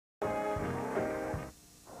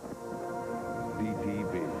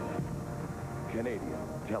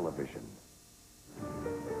television.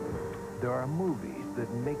 There are movies that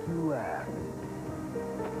make you laugh.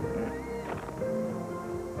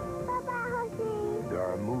 There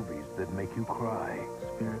are movies that make you cry.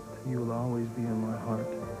 Spirit, you will always be in my heart.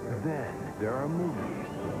 Then there are movies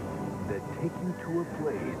that take you to a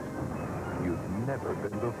place you've never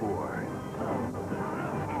been before.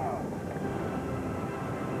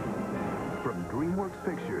 From DreamWorks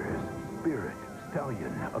Pictures, Spirit,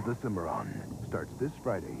 Stallion of the Cimarron starts this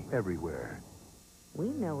Friday everywhere. We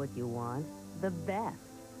know what you want. The best.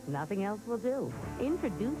 Nothing else will do.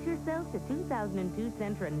 Introduce yourself to 2002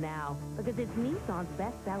 Sentra now, because it's Nissan's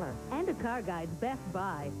bestseller and a car guide's best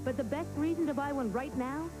buy. But the best reason to buy one right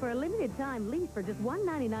now? For a limited time, lease for just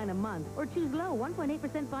 $199 a month, or choose low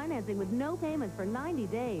 1.8% financing with no payments for 90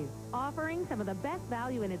 days. Offering some of the best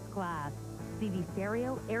value in its class. CD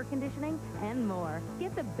stereo, air conditioning, and more.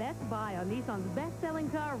 Get the best buy on Nissan's best-selling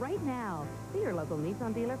car right now. See your local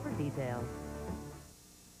Nissan dealer for details.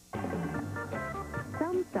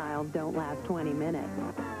 Some styles don't last 20 minutes.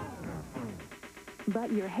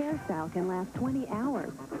 But your hairstyle can last 20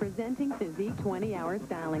 hours. Presenting Physique 20-hour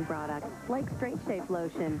styling products like Straight Shape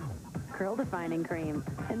Lotion, Curl Defining Cream,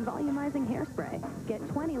 and Volumizing Hairspray. Get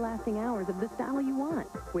 20 lasting hours of the style you want,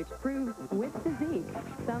 which proves with Physique,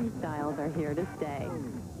 some styles are here to stay.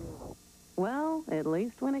 Well, at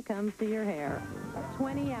least when it comes to your hair.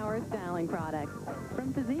 20-hour styling products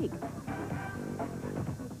from Physique.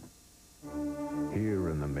 Here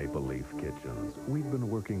in the Maple Leaf Kitchens, we've been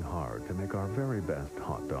working hard to make our very best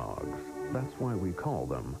hot dogs. That's why we call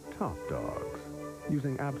them Top Dogs.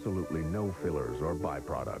 Using absolutely no fillers or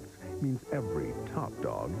byproducts means every Top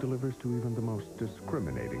Dog delivers to even the most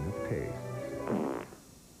discriminating of tastes.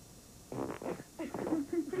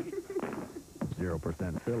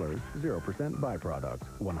 0% fillers, 0% byproducts,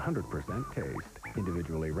 100% taste.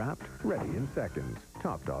 Individually wrapped, ready in seconds.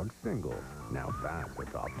 Top Dog singles. Now that's a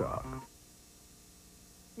Top Dog.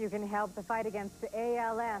 You can help the fight against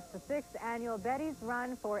ALS. The 6th annual Betty's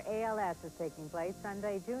Run for ALS is taking place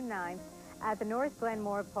Sunday, June 9th at the North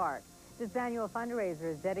Glenmore Park. This annual fundraiser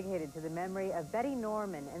is dedicated to the memory of Betty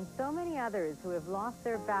Norman and so many others who have lost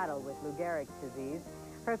their battle with Lou Gehrig's disease.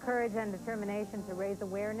 Her courage and determination to raise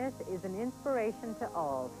awareness is an inspiration to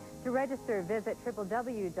all. To register, visit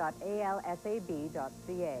www.alsab.ca.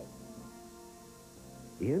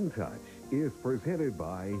 In Touch is presented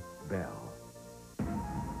by Bell.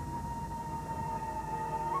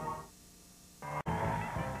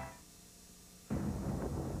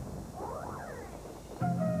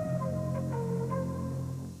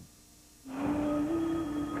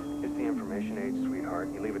 It's the information age,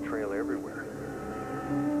 sweetheart. You leave a trail everywhere.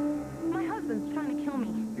 My husband's trying to kill me.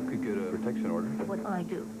 You could get a protection order. What do I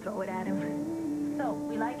do? Throw it at him? So,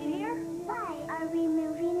 we like it here? Why? Are we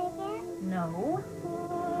moving again? No.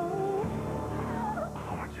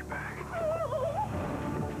 I want you back.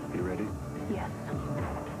 You ready? Yes.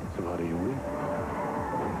 So how do you win?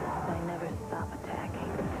 I never stop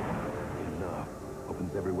attacking. Enough.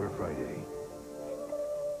 Opens everywhere Friday.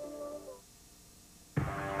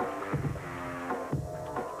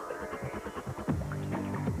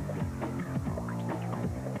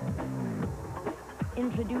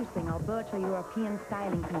 Introducing Alberta European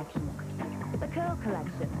Styling Collection. The Curl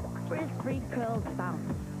Collection. Frizz-free curls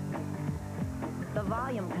bounce. The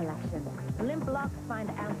Volume Collection. Limp locks find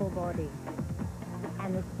ample body.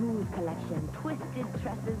 And the Smooth Collection. Twisted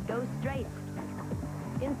tresses go straight.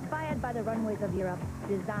 Inspired by the runways of Europe.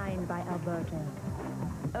 Designed by Alberta.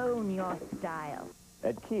 Own your style.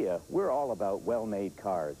 At Kia, we're all about well-made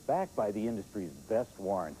cars, backed by the industry's best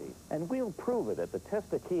warranty. And we'll prove it at the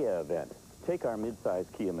Testa Kia event. Take our mid-size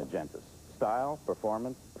Kia Magentas. Style,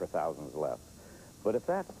 performance, for thousands less. But if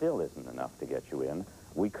that still isn't enough to get you in,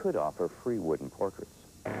 we could offer free wooden portraits.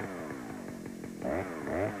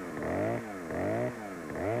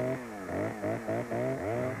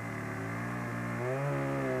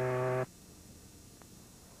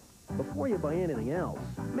 Before you buy anything else,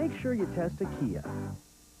 make sure you test a Kia.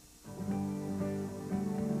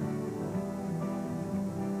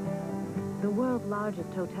 The world's largest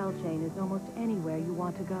hotel chain is almost anywhere you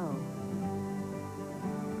want to go.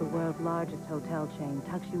 The world's largest hotel chain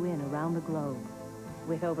tucks you in around the globe.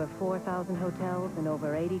 With over 4,000 hotels in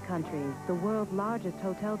over 80 countries, the world's largest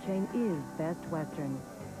hotel chain is Best Western,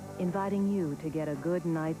 inviting you to get a good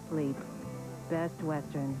night's sleep. Best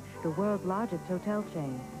Western, the world's largest hotel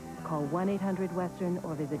chain. Call 1-800-WESTERN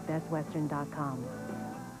or visit bestwestern.com.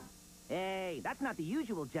 Hey, that's not the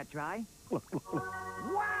usual jet dry.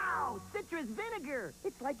 Wow! Citrus vinegar!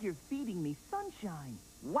 It's like you're feeding me sunshine.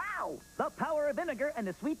 Wow! The power of vinegar and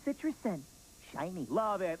the sweet citrus scent. shiny.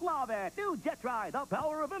 Love it, love it. New Jet Dry, the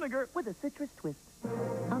power of vinegar with a citrus twist.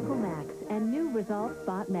 Uncle Max and new Resolve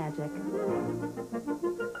Spot Magic.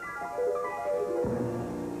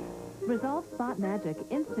 Resolve Spot Magic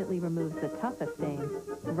instantly removes the toughest stains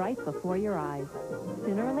right before your eyes.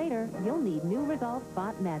 Sooner or later, you'll need new Resolve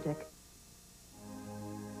Spot Magic.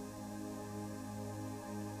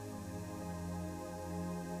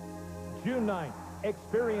 June 9th,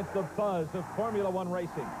 experience the buzz of Formula One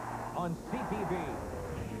racing on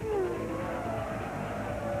CTV.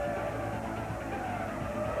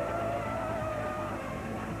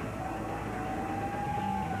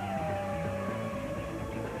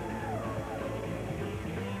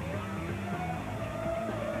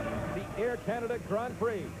 The Air Canada Grand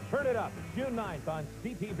Prix. Turn it up, June 9th on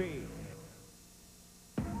CTV.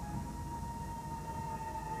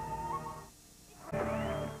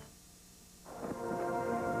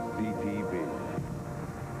 CTV,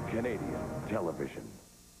 Canadian television.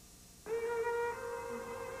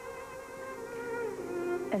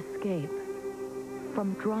 Escape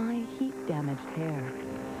from dry, heat-damaged hair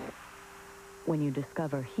when you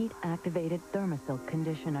discover heat-activated Thermosilk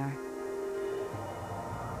conditioner.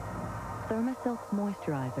 Thermosilk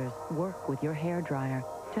moisturizers work with your hair dryer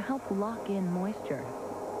to help lock in moisture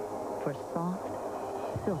for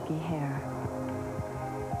soft, silky hair.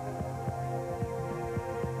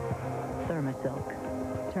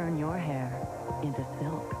 Thermosilk. Turn your hair into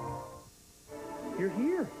silk. You're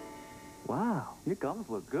here. Wow, your gums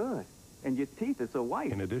look good. And your teeth are so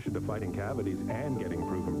white. In addition to fighting cavities and getting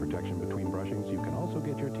proven protection between brushings, you can also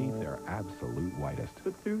get your teeth their absolute whitest.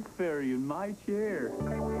 The tooth fairy in my chair.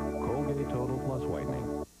 Colgate Total Plus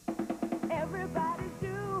Whitening. Everybody's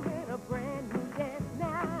doing a brand new dance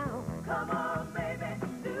now. Come on, baby,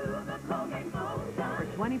 do the Colgate Motion. For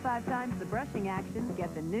 25 times the brushing action,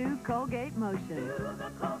 get the new Colgate Motion. Do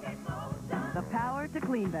the Colgate Motion. The power to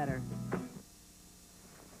clean better.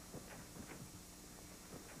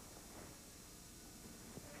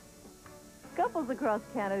 Couples across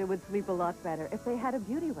Canada would sleep a lot better if they had a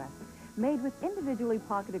Beauty Rest. Made with individually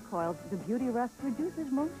pocketed coils, the Beauty Rest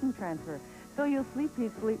reduces motion transfer, so you'll sleep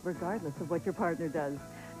peacefully regardless of what your partner does.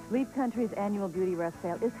 Sleep Country's annual Beauty Rest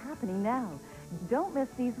sale is happening now. Don't miss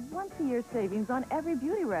these once-a-year savings on every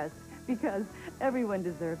Beauty Rest, because everyone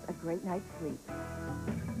deserves a great night's sleep.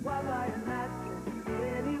 Why buy a mattress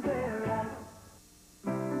anywhere else?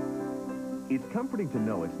 It's comforting to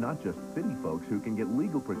know it's not just city folks who can get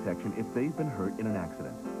legal protection if they've been hurt in an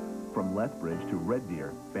accident. From Lethbridge to Red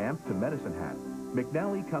Deer, Banff to Medicine Hat,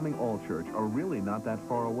 McNally Cumming Allchurch are really not that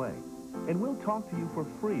far away. And we'll talk to you for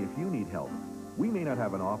free if you need help. We may not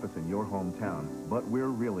have an office in your hometown, but we're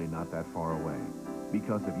really not that far away.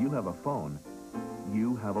 Because if you have a phone,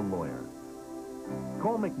 you have a lawyer.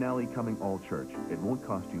 Call McNally Cumming Allchurch. It won't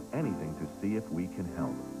cost you anything to see if we can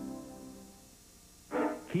help.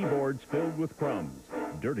 Keyboards filled with crumbs,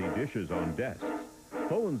 dirty dishes on desks,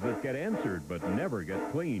 phones that get answered but never get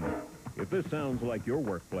cleaned. If this sounds like your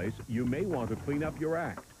workplace, you may want to clean up your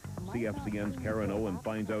act. CFCN's Karen Owen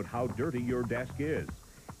finds out how dirty your desk is.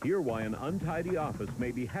 Hear why an untidy office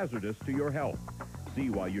may be hazardous to your health. See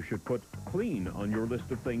why you should put clean on your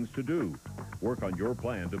list of things to do. Work on your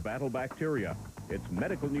plan to battle bacteria. It's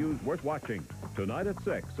medical news worth watching. Tonight at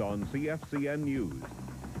 6 on CFCN News.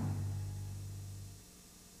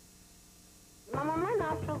 Mama, my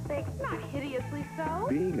nostrils ache. Not hideously so.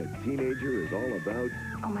 Being a teenager is all about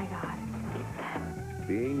Oh, my God.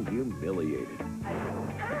 being humiliated. Ow!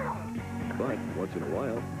 But once in a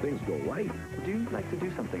while, things go right. Would you like to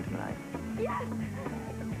do something tonight? Yes!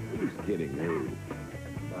 Who's kidding who?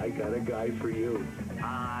 I got a guy for you.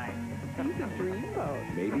 Hi. He's a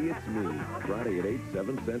dreamboat. Maybe it's me. Friday at 8,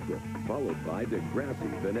 7 Central. Followed by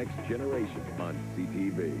Degrassi, The Next Generation on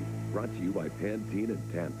CTV. Brought to you by Pantene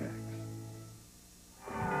and Tampax.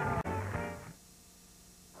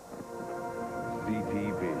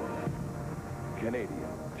 CTV,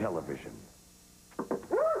 Canadian television.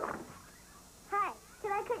 Hi,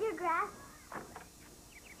 can I cut your grass?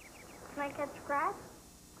 Can I cut your grass?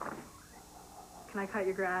 Can I cut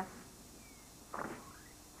your grass?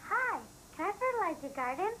 Hi, can I fertilize your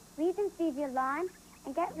garden? Weed and seed your lawn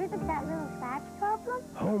and get rid of that little thatch problem?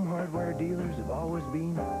 Home hardware dealers have always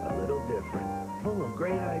been a little different. Full of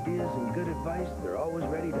great ideas and good advice, they're always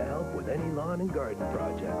ready to help with any lawn and garden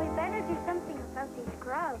project. We better do something about these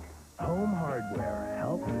growths. Home hardware,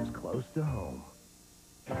 help is close to home.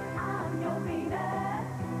 I'm your Venus.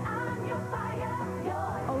 I'm your fire.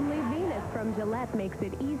 Your Only Venus from Gillette makes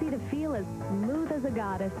it easy to feel as smooth as a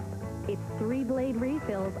goddess. Its 3-blade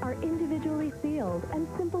refills are individually sealed and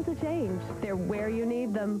simple to change. They're where you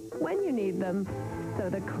need them, when you need them. So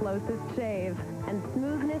the closest shave and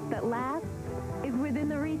smoothness that lasts is within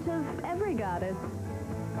the reach of every goddess.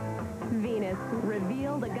 Venus,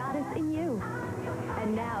 reveal the goddess in you.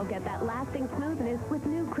 And now get that lasting smoothness with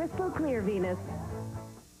new Crystal Clear Venus.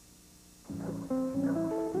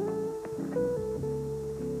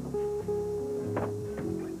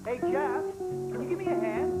 Hey, Jeff, can you give me a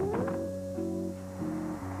hand?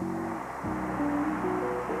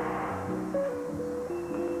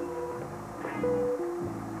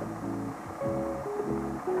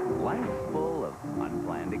 Life's full of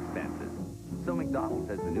unplanned expenses. So McDonald's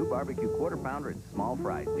has the new barbecue quarter pounder and small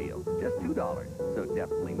fries deal. Just $2. So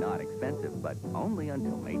definitely not expensive, but only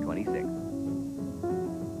until May 26th.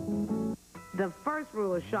 The first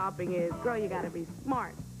rule of shopping is, girl, you gotta be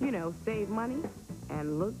smart. You know, save money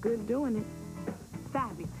and look good doing it.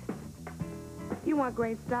 Savvy. You want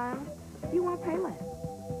great style? You want pay less.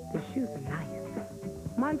 The shoes are nice.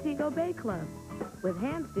 Montego Bay Club with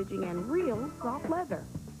hand stitching and real soft leather.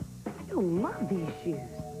 You'll love these shoes.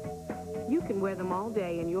 You can wear them all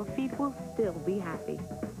day and your feet will still be happy.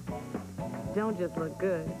 Don't just look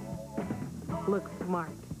good. Look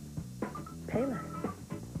smart. Pay less.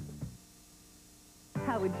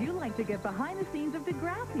 How would you like to get behind the scenes of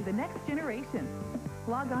Degrassi, the next generation?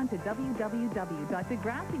 Log on to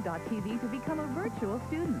www.degrassi.tv to become a virtual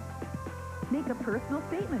student. Make a personal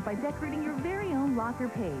statement by decorating your very own locker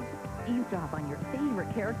page. Eavesdrop on your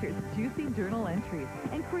favorite characters' juicy journal entries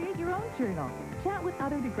and create your own journal. Chat with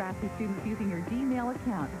other Degrassi students using your Gmail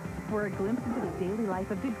account for a glimpse into the daily life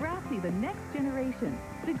of Degrassi, the next generation.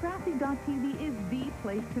 Degrassi.tv is the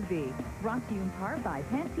place to be. Brought to you in part by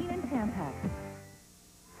Pantene and Tampax.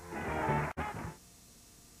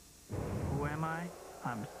 Who am I?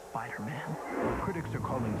 I'm Spider-Man. Critics are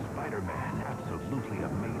calling Spider-Man absolutely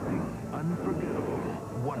amazing, unforgettable,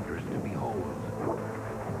 wondrous to behold.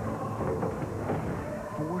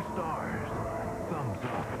 4 stars, thumbs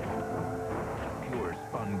up. Pure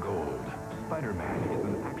spun gold. Spider-Man is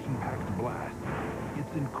an action-packed blast.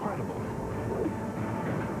 It's incredible.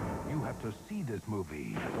 You have to see this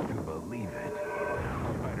movie to believe it.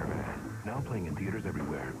 Spider-Man, now playing in theaters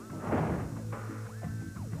everywhere.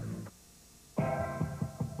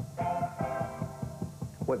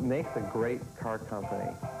 What makes a great car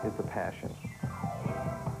company is the passion.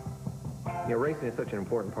 You know, racing is such an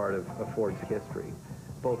important part of Ford's history,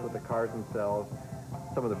 both with the cars themselves,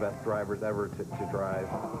 some of the best drivers ever to drive,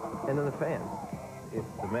 and then the fans. It's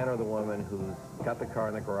the man or the woman who's got the car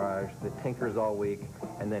in the garage, that tinkers all week,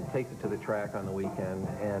 and then takes it to the track on the weekend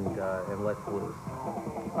and lets loose.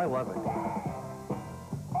 I love it.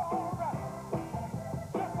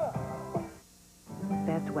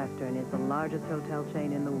 Best Western is the largest hotel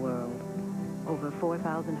chain in the world. Over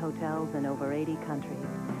 4,000 hotels in over 80 countries,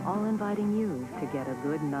 all inviting you to get a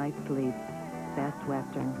good night's sleep. Best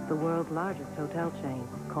Western, the world's largest hotel chain.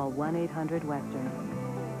 Call 1-800-WESTERN.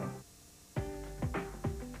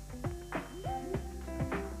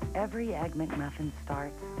 Every Egg McMuffin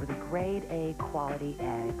starts with a grade A quality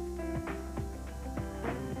egg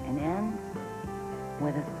and ends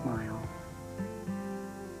with a smile.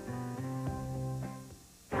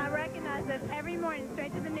 I recognize us every morning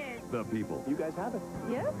straight to the news. The people. You guys have it.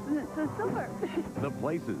 Yes, it's a silver. The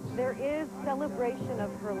places. There is celebration of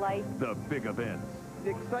her life. The big events.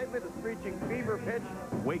 The excitement is reaching fever pitch.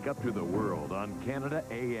 Wake up to the world on Canada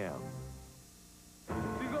AM.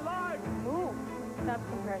 She's alive! Move. Stop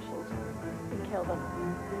compressions. And kill them.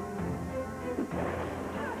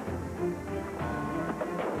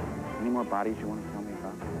 Any more bodies you want to tell me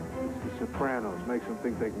about? It's the Sopranos. Makes them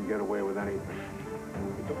think they can get away with anything.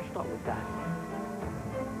 Don't start with that.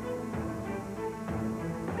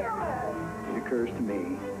 It occurs to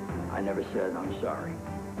me, I never said I'm sorry.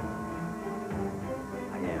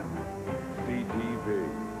 I am. CTV.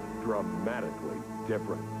 Dramatically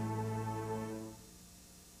different.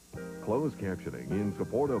 Closed captioning in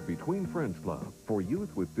support of Between Friends Club for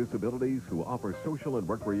youth with disabilities who offer social and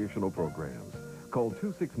recreational programs. Call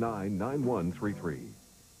 269-9133.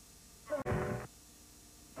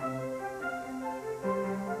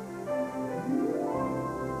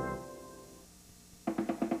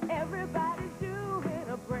 Everybody's doing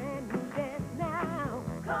a brand new dance now.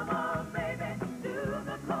 Come on, baby, do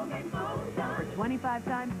the Colgate motion. For 25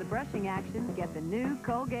 times the brushing action, get the new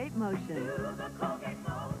Colgate Motion. Do the Colgate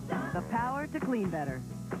motion. The power to clean better.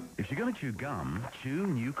 If you're going to chew gum, chew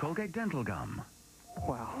new Colgate Dental Gum.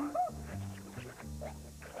 Wow.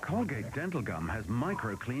 Colgate Dental Gum has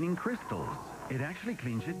micro-cleaning crystals. It actually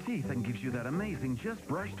cleans your teeth and gives you that amazing, just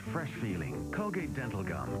brushed fresh feeling. Colgate Dental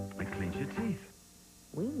Gum. It cleans your teeth.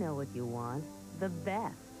 We know what you want. The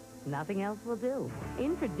best. Nothing else will do.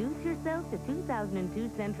 Introduce yourself to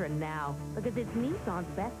 2002 Sentra now, because it's Nissan's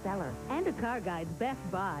bestseller and a car guide's best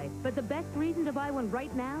buy. But the best reason to buy one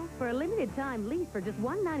right now? For a limited time, lease for just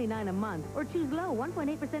 $199 a month, or choose low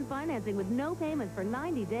 1.8% financing with no payments for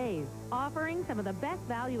 90 days. Offering some of the best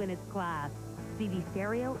value in its class. CD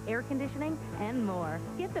stereo, air conditioning, and more.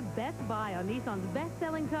 Get the best buy on Nissan's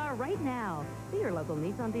best-selling car right now. See your local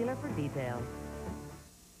Nissan dealer for details.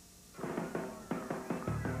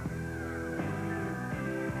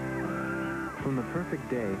 From the perfect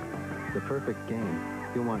day, the perfect game,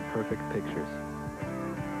 you'll want perfect pictures.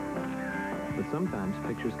 But sometimes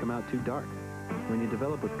pictures come out too dark. When you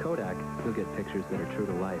develop with Kodak, you'll get pictures that are true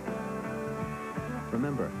to life.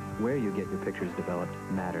 Remember, where you get your pictures developed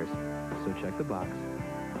matters. So check the box,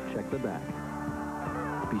 check the back.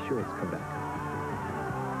 Be sure it's Kodak.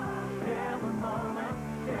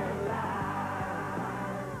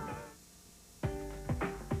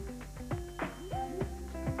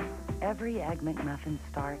 Every Egg McMuffin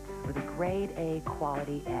starts with a grade A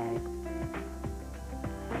quality egg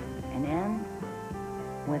and ends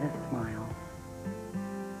with a smile.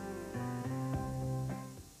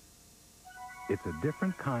 It's a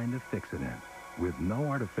different kind of Fixident with no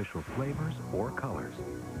artificial flavors or colors.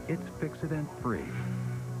 It's Fixident free.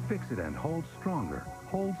 Fixident holds stronger,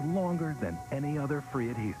 holds longer than any other free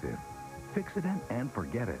adhesive. Fixident and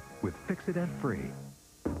forget it with Fixident free.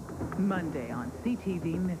 Monday on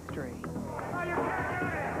CTV Mystery.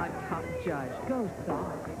 A tough judge goes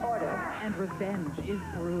soft. And revenge is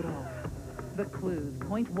brutal. The clues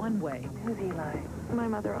point one way. Who's Eli? My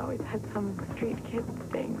mother always had some street kid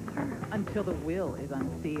staying with her. Until the will is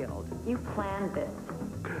unsealed. You planned this.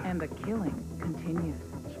 And the killing continues.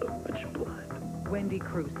 So much blood. Wendy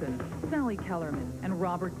Crewson, Sally Kellerman, and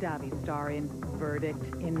Robert Davi star in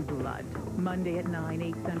Verdict in Blood. Monday at 9,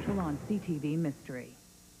 8 Central on CTV Mystery.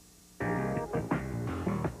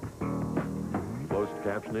 Closed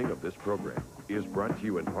captioning of this program is brought to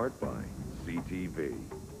you in part by CTV.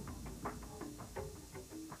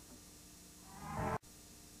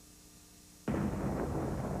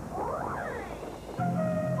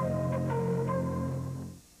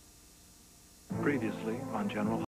 Previously on General